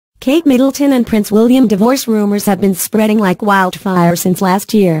Kate Middleton and Prince William divorce rumors have been spreading like wildfire since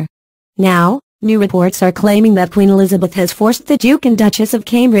last year. Now, new reports are claiming that Queen Elizabeth has forced the Duke and Duchess of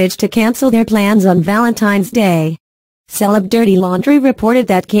Cambridge to cancel their plans on Valentine's Day. Celeb Dirty Laundry reported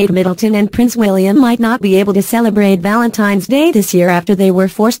that Kate Middleton and Prince William might not be able to celebrate Valentine's Day this year after they were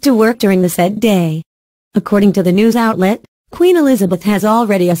forced to work during the said day. According to the news outlet, Queen Elizabeth has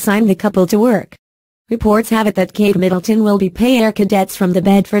already assigned the couple to work. Reports have it that Kate Middleton will be paying air cadets from the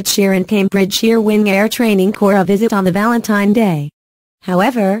Bedfordshire and Cambridgeshire Wing Air Training Corps a visit on the Valentine Day.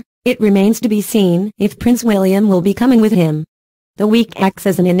 However, it remains to be seen if Prince William will be coming with him. The week acts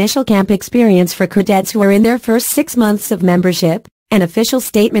as an initial camp experience for cadets who are in their first 6 months of membership, an official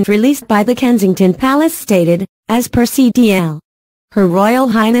statement released by the Kensington Palace stated, as per CDL. Her Royal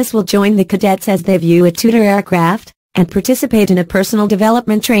Highness will join the cadets as they view a Tudor aircraft, and participate in a personal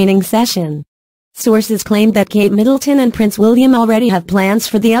development training session. Sources claimed that Kate Middleton and Prince William already have plans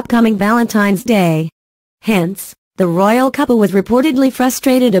for the upcoming Valentine's Day. Hence, the royal couple was reportedly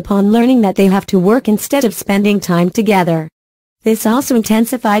frustrated upon learning that they have to work instead of spending time together. This also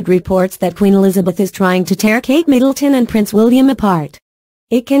intensified reports that Queen Elizabeth is trying to tear Kate Middleton and Prince William apart.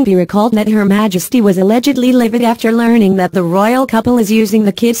 It can be recalled that Her Majesty was allegedly livid after learning that the royal couple is using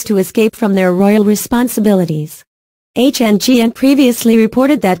the kids to escape from their royal responsibilities. HNGN previously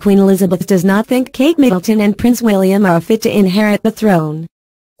reported that Queen Elizabeth does not think Kate Middleton and Prince William are fit to inherit the throne.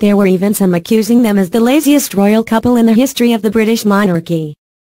 There were even some accusing them as the laziest royal couple in the history of the British monarchy.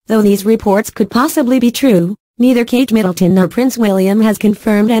 Though these reports could possibly be true, neither Kate Middleton nor Prince William has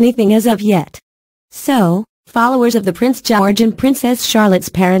confirmed anything as of yet. So, followers of the Prince George and Princess Charlotte's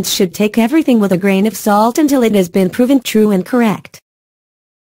parents should take everything with a grain of salt until it has been proven true and correct.